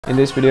In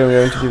this video, we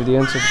are going to give the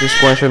answer to this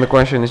question. The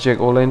question is,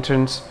 Jack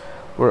O-lanterns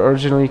were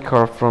originally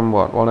carved from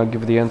what? Well, I'll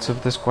give the answer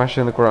of this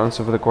question. The correct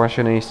answer for the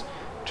question is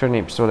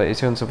turnips. So that is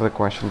the answer for the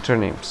question,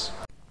 turnips.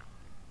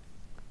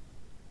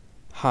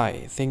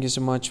 Hi, thank you so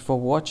much for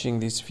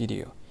watching this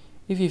video.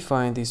 If you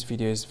find this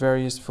video is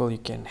very useful, you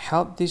can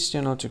help this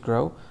channel to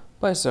grow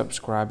by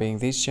subscribing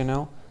this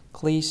channel.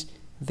 Please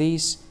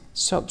this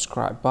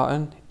subscribe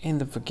button and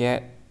don't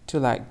forget to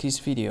like this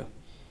video.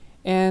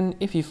 And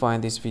if you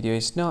find this video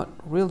is not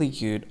really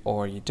good,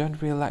 or you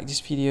don't really like this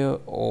video,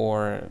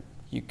 or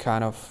you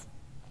kind of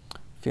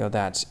feel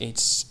that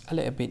it's a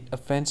little bit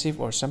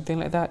offensive or something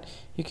like that,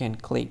 you can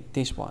click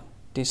this one,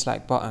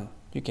 dislike button.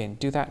 You can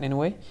do that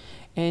anyway.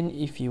 And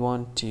if you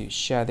want to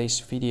share this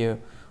video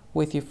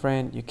with your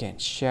friend, you can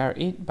share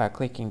it by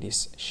clicking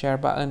this share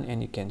button,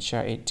 and you can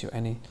share it to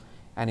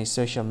any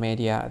social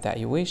media that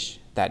you wish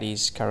that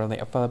is currently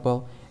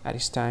available at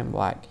this time,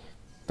 like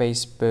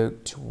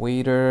Facebook,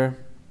 Twitter,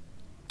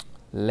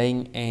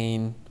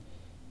 LinkedIn,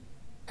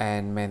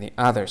 and many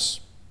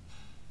others,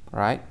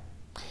 right?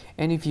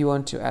 And if you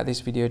want to add this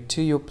video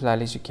to your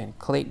playlist, you can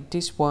click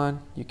this one.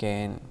 You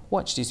can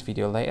watch this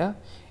video later,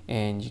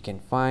 and you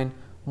can find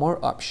more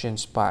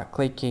options by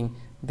clicking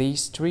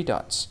these three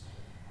dots.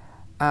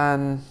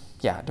 And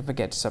yeah, don't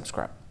forget to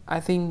subscribe. I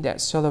think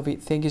that's all of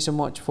it. Thank you so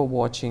much for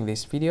watching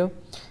this video,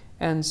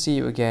 and see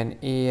you again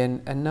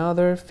in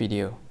another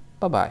video.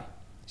 Bye bye.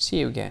 See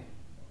you again.